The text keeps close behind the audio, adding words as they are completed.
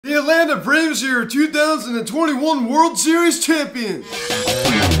The Atlanta Braves are your 2021 World Series champions.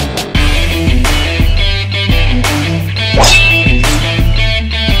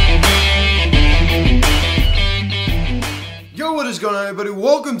 Yo, what is going on, everybody?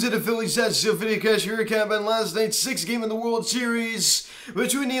 Welcome to the Phillies Astros video cast. Here recapping last night's sixth game in the World Series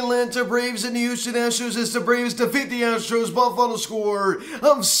between the Atlanta Braves and the Houston Astros as the Braves defeat the Astros by a final score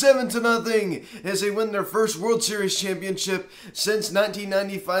of 7-0 as they win their first World Series championship since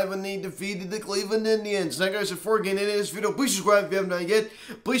 1995 when they defeated the Cleveland Indians. Now, guys, before getting into this video, please subscribe if you haven't done it yet.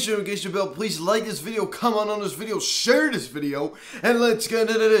 Please share the notification bell. Please like this video, comment on this video, share this video, and let's get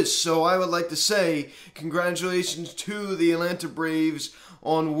into this. So, I would like to say congratulations to the Atlanta Braves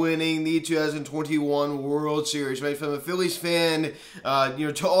on winning the 2021 World Series, right? From a Phillies fan,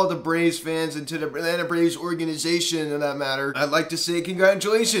 to all the Braves fans and to the Atlanta Braves organization, in that matter, I'd like to say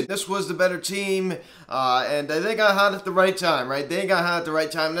congratulations. This was the better team, and they got hot at the right time, right? They got hot at the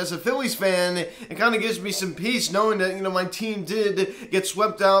right time, and as a Phillies fan, it kind of gives me some peace knowing that, my team did get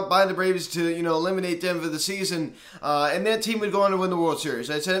swept out by the Braves to, eliminate them for the season, and that team would go on to win the World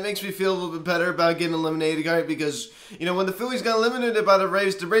Series. I said it makes me feel a little bit better about getting eliminated, right? Because, when the Phillies got eliminated by the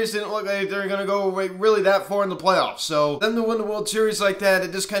Braves didn't look like they were going to go really that far in the playoffs. So, them to win the World Series like that,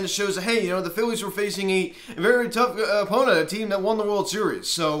 it just kind of shows that, hey, the Phillies were facing a very tough opponent, a team that won the World Series.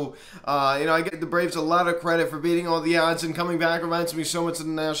 So, I give the Braves a lot of credit for beating all the odds and coming back. Reminds me so much of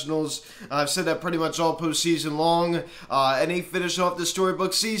the Nationals. I've said that pretty much all postseason long. And they finished off the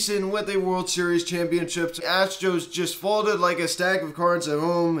storybook season with a World Series championship. The Astros just folded like a stack of cards at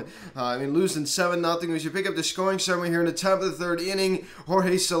home. Losing 7-0. We should pick up the scoring summary here in the top of the third inning.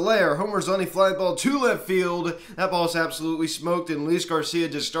 Jorge Soler homers on a fly ball to left field. That ball is absolutely smoked, and Luis Garcia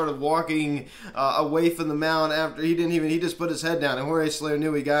just started walking away from the mound after he just put his head down, and Jorge Soler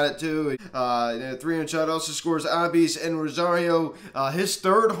knew he got it too. 3-run shot also scores Abis and Rosario, his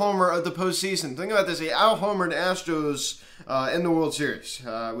third homer of the postseason. Think about this, he out-homered Astros in the World Series,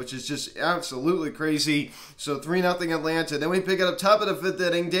 which is just absolutely crazy. So 3-0 Atlanta. Then we pick it up top of the fifth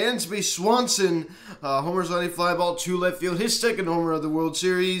inning. Dansby Swanson homers on a fly ball to left field, his second homer of the World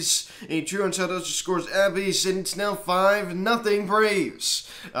Series. A 2-run shot also scores Abis, and it's now 5-0 Braves.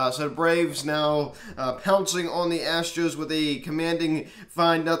 So the Braves now pouncing on the Astros with a commanding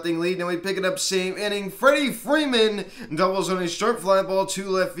 5-0 lead. Then we pick it up same inning. Freddie Freeman doubles on a sharp fly ball to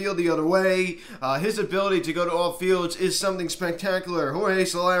left field the other way. His ability to go to all fields is something spectacular. Jorge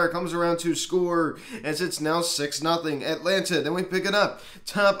Soler comes around to score as it's now 6-0 Atlanta. Then we pick it up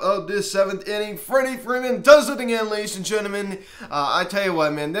top of this seventh inning. Freddie Freeman does it again, ladies and gentlemen. I tell you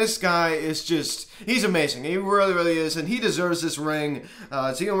what, man, this guy is just, he's amazing. He really, really is, and he deserves this ring.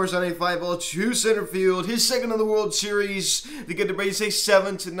 He homers on a fly ball to center field, his second of the World Series to get the Braves a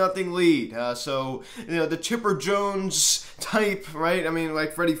 7-0 lead. The Chipper Jones type, right?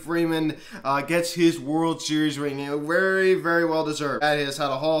 Like Freddie Freeman gets his World Series ring. Very, very well deserved. He has had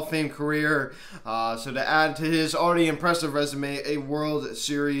a Hall of Fame career, so to add to his already impressive resume, a World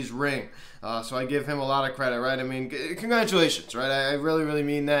Series ring. So I give him a lot of credit, right? Congratulations, right? I really, really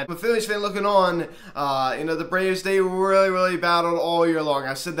mean that. But Phillies fan looking on, the Braves, they really, really battled all year long.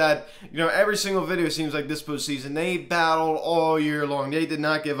 I said that, every single video seems like this postseason. They battled all year long. They did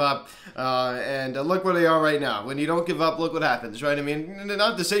not give up, and look where they are right now. When you don't give up, look what happens, right?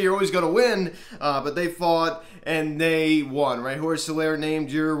 Not to say you're always going to win, but they fought and they won, right? Jorge Soler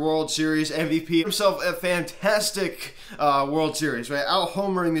named your World Series MVP. Himself a fantastic World Series, right?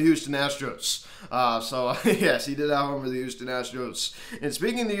 Out-homering the Houston Astros. Yes, he did out-homer the Houston Astros. And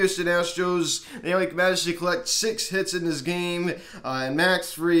speaking of the Houston Astros, they only managed to collect 6 hits in this game, and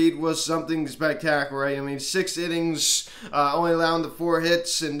Max Fried was something spectacular, right? 6 innings, only allowing the 4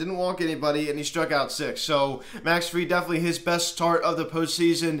 hits, and didn't walk anybody, and he struck out 6. So, Max Fried definitely his best start of the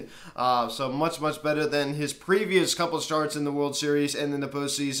postseason, so much, much better than his previous couple starts in the World Series and in the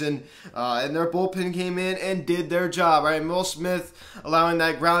postseason. And their bullpen came in and did their job, right? Will Smith allowing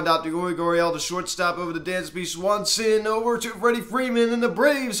that ground out to Goriel, the shortstop, over to Dansby Swanson, over to Freddie Freeman, and the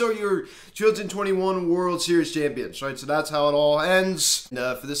Braves are your 2021 World Series champions, right? So that's how it all ends.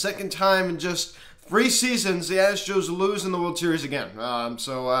 For the second time in just 3 seasons, the Astros lose in the World Series again. Last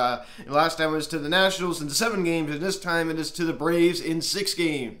time it was to the Nationals in 7 games, and this time it is to the Braves in 6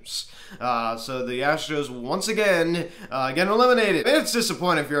 games. So the Astros once again get eliminated. It's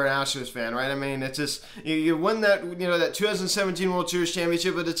disappointing if you're an Astros fan, right? It's just you win that that 2017 World Series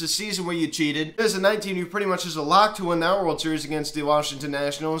championship, but it's a season where you cheated. 2019, you pretty much was a lock to win that World Series against the Washington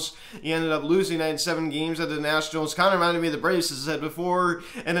Nationals. You ended up losing 7 games at the Nationals. Kind of reminded me of the Braves, as I said before.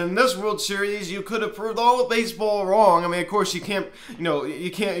 And in this World Series, you could have proved all of baseball wrong. I mean, of course, you can't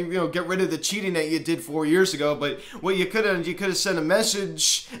get rid of the cheating that you did 4 years ago. But what you could have sent a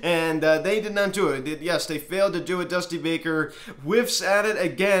message, and they did not do it. Yes, they failed to do it. Dusty Baker whiffs at it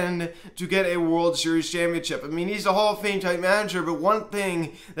again to get a World Series championship. I mean, he's a Hall of Fame type manager, but one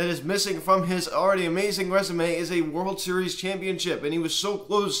thing that is missing from his already amazing resume is a World Series championship, and he was so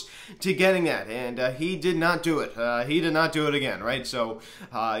close to getting that, and he did not do it. He did not do it again, right? So,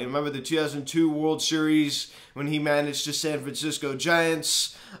 you remember the 2002 World Series when he managed the San Francisco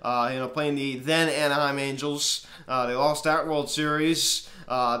Giants, playing the then Anaheim Angels. They lost that World Series.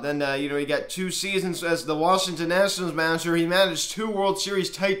 Then he got 2 seasons as the Washington Nationals manager. He managed 2 World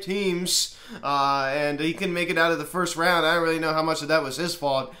Series type teams, and he couldn't make it out of the first round. I don't really know how much of that was his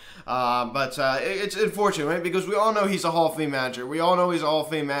fault. But it's unfortunate, right? Because we all know he's a Hall of Fame manager.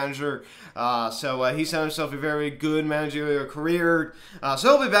 So he's had himself a very good managerial career.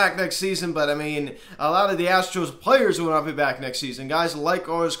 So he'll be back next season. But, I mean, a lot of the Astros players will not be back next season. Guys like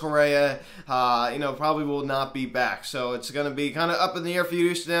Carlos Correa, probably will not be back. So it's going to be kind of up in the air for the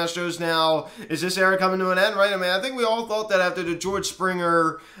Houston Astros now. Is this era coming to an end, right? I mean, I think we all thought that after the George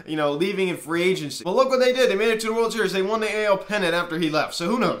Springer, leaving in free agency. But look what they did. They made it to the World Series. They won the AL pennant after he left. So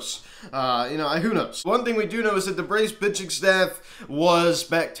who knows? Who knows? One thing we do know is that the Braves pitching staff was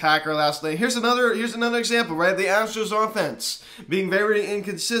spectacular last night. Here's another example, right? The Astros offense being very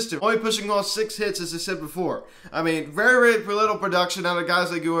inconsistent, only pushing off 6 hits, as I said before. I mean, very, very little production out of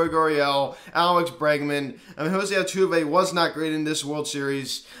guys like Gurriel, Alex Bregman. I mean, Jose Altuve was not great in this World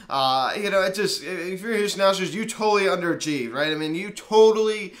Series. If you're Houston Astros, you totally underachieved, right? I mean, you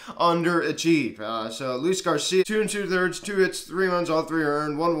totally underachieved. So Luis Garcia, 2 2/3, 2 hits, 3 runs, all 3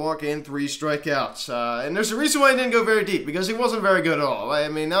 earned, 1 walk and 3 strikeouts. And there's a reason why he didn't go very deep, because he wasn't very good at all. I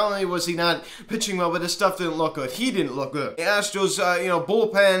mean, not only was he not pitching well, but his stuff didn't look good. He didn't look good. The Astros,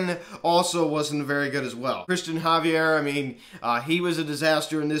 bullpen also wasn't very good as well. Christian Javier, I mean, he was a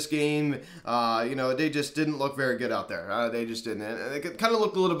disaster in this game. They just didn't look very good out there. They just didn't. And they kind of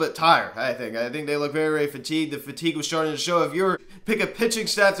looked a little bit tired, I think. I think they looked very, very fatigued. The fatigue was starting to show. If you're pick a pitching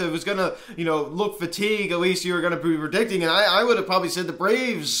staff that was going to, look fatigued, at least you were going to be predicting. And I would have probably said the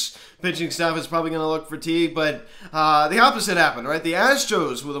Braves pitching staff is probably going to look fatigued, but the opposite happened, right? The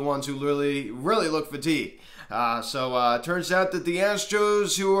Astros were the ones who really, really looked fatigued. It turns out that the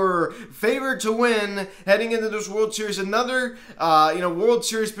Astros, who were favored to win heading into this World Series, another, World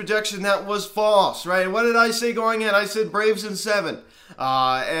Series projection that was false, right? What did I say going in? I said Braves in 7.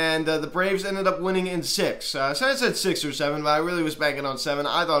 The Braves ended up winning in 6. So I said 6 or 7, but I really was banking on 7.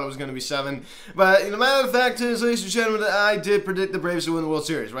 I thought it was going to be 7. But the matter of fact is, ladies and gentlemen, I did predict the Braves to win the World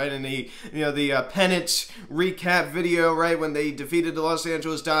Series, right? In the pennant recap video, right, when they defeated the Los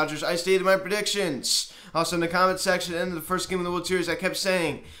Angeles Dodgers, I stated my predictions. Also in the comment section, at the end of the first game of the World Series, I kept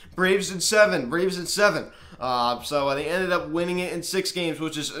saying, Braves in 7, Braves in 7. They ended up winning it in 6 games,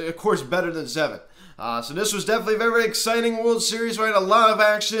 which is, of course, better than 7. So this was definitely a very, very exciting World Series, right? A lot of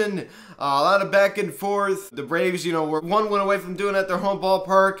action, a lot of back and forth. The Braves, were 1 win away from doing it at their home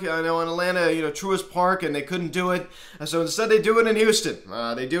ballpark, in Atlanta, Truist Park, and they couldn't do it. So instead they do it in Houston.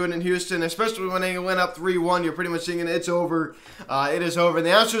 They do it in Houston, especially when they went up 3-1. You're pretty much thinking it's over. It is over. And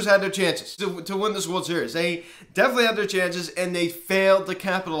the Astros had their chances to win this World Series. They definitely had their chances, and they failed to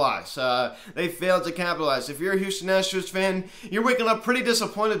capitalize. If you're a Houston Astros fan, you're waking up pretty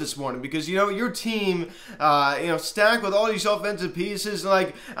disappointed this morning because, your team, stacked with all these offensive pieces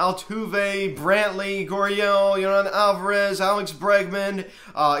like Altuve, Brantley, Gurriel, Alvarez, Alex Bregman,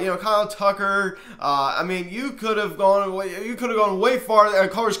 Kyle Tucker. You could have gone way farther.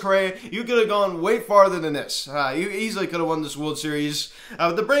 Carlos Correa, you could have gone way farther than this. You easily could have won this World Series.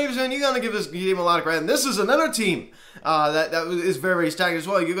 The Braves, man, you got to give this team a lot of credit. And this is another team that is very, very stacked as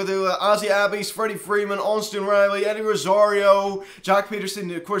well. You go through Ozzie Albies, Freddie Freeman, Austin Riley, Eddie Rosario, Jock Peterson,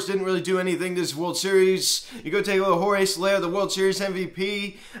 of course, didn't really do anything this World Series. You go take a look at Jorge Soler, the World Series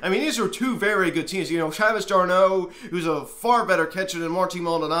MVP. I mean, these are 2 very good teams. Travis d'Arnaud, who's a far better catcher than Martin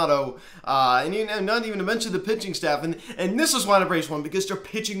Maldonado. And not even to mention the pitching staff. And this is why the Braves won, because their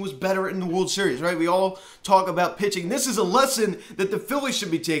pitching was better in the World Series, right? We all talk about pitching. This is a lesson that the Phillies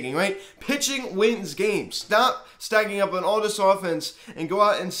should be taking, right? Pitching wins games. Stop stacking up on all this offense and go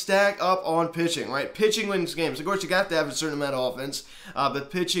out and stack up on pitching, right? Pitching wins games. Of course, you got to have a certain amount of offense,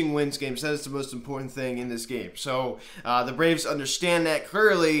 but pitching wins games. That is the most important thing in this game. So the Braves understand that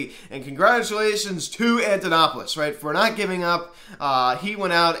clearly, And congratulations to Antonopoulos, right, for not giving up. He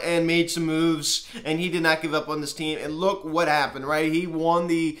went out and made some moves, and he did not give up on this team. And look what happened, right? He won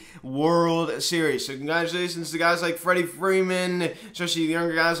the World Series. So congratulations to guys like Freddie Freeman, especially the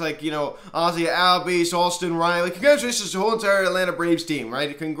younger guys like, Ozzie Albies, Austin Riley. Congratulations to the whole entire Atlanta Braves team,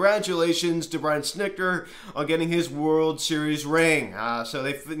 right? Congratulations to Brian Snitker on getting his World Series ring. So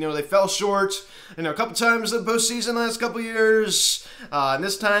they fell short, a couple times in the postseason last couple years. And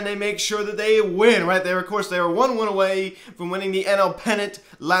this time they make sure that they win, right? Of course, they were one win away from winning the NL pennant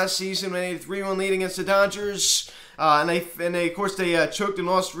last season when they had a 3-1 lead against the Dodgers. And they of course, choked and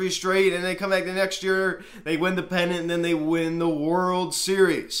lost 3 straight, and they come back the next year, they win the pennant, and then they win the World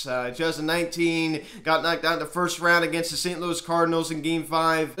Series. 2019, got knocked out in the first round against the St. Louis Cardinals in Game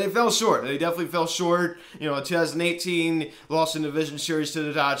 5. They fell short. They definitely fell short. 2018, lost in the Division Series to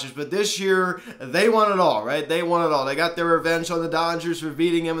the Dodgers, but this year, they won it all, right? They won it all. They got their revenge on the Dodgers for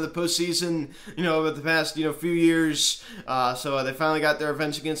beating them in the postseason, over the past, few years. So they finally got their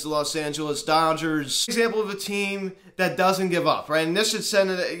revenge against the Los Angeles Dodgers. Example of a team that doesn't give up, right? And this should set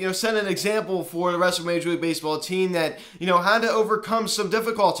an example for the rest of Major League Baseball, a team that, had to overcome some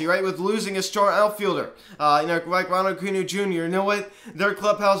difficulty, right, with losing a star outfielder, like Ronald Acuna Jr. You know what? Their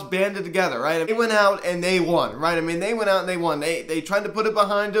clubhouse banded together, right? They went out and they won, right? They went out and they won. They tried to put it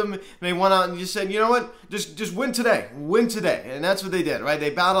behind them, and they went out and just said, you know what? Just win today. Win today. And that's what they did, right? They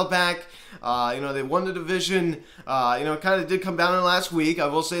battled back. They won the division. It kind of did come down in the last week, I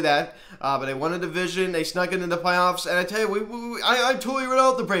will say that. But they won the division. They snuck into the playoffs. And I tell you, I totally wrote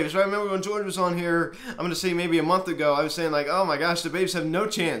out the Braves. Right? I remember when George was on here, I'm going to say maybe a month ago, I was saying like, oh my gosh, the Braves have no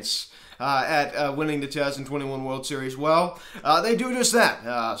chance at winning the 2021 World Series. Well, they do just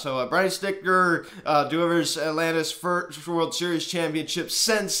that. So Brian Snitker delivers Atlanta's first World Series championship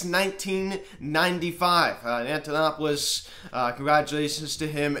since 1995. Antonopoulos, congratulations to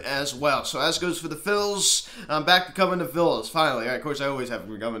him as well. So as goes for the Phils, I'm back to covering the Phils, finally. Of course, I always have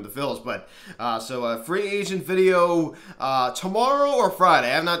been covering the Phils, but so free agent video tomorrow or Friday.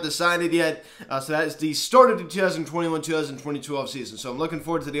 I have not decided yet. So that is the start of the 2021-2022 offseason. So I'm looking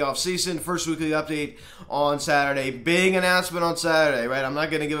forward to the offseason. First weekly update on Saturday. Big announcement on Saturday, right? I'm not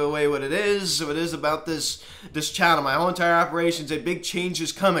going to give away what it is. So it is about this channel. My whole entire operations, a big change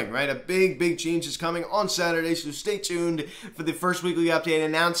is coming, right? A big change is coming on Saturday. So stay tuned for the first weekly update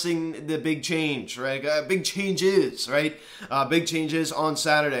announcing the big change, right? Big changes, right? Big changes on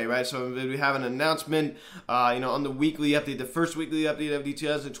Saturday, right? So we have an announcement, on the weekly update, the first weekly update of the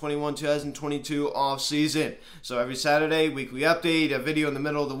 2021-2022 off season. So every Saturday, weekly update, a video in the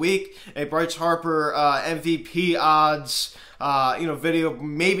middle of the week, a Bryce Harper MVP odds video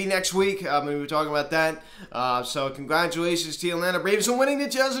maybe next week. I'm going to be talking about that. So congratulations to the Atlanta Braves on winning the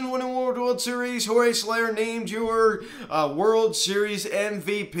 2021 World Series. Jorge Soler named your World Series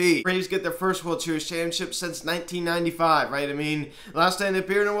MVP. Braves get their first World Series championship since 1995, right? I mean, last time they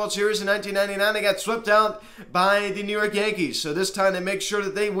appeared in the World Series in 1999, they got swept out by the New York Yankees. So this time they make sure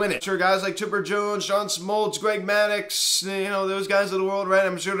that they win it. I'm sure guys like Chipper Jones, John Smoltz, Greg Maddux, those guys of the world, right?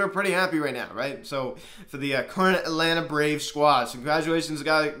 I'm sure they're pretty happy right now, right? So for the current Atlanta Braves squad. So congratulations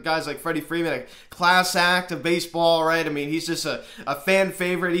to guys like Freddie Freeman, a class act of baseball, right? I mean, he's just a fan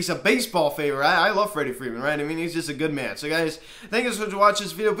favorite. He's a baseball favorite. I love Freddie Freeman, right? I mean, he's just a good man. So guys, thank you so much for watching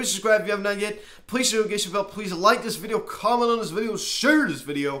this video. Please subscribe if you haven't done yet. Please share notification bell. Please like this video, comment on this video, share this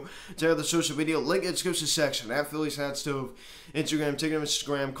video. Check out the social media link in the description section. At Phillies Hot Stove, Instagram, TikTok,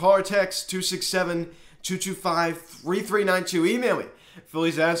 Instagram, call or text 267-225-3392. Email me,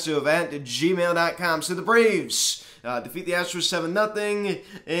 phillieshatstove@gmail.com. So the Braves defeat the Astros 7-0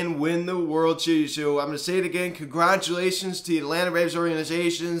 and win the World Series. So I'm going to say it again. Congratulations to the Atlanta Braves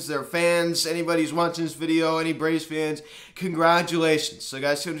organizations, their fans, anybody who's watching this video, any Braves fans. Congratulations. So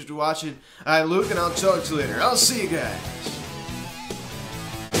guys, thanks for watching. I'm Luke, and I'll talk to you later. I'll see you guys.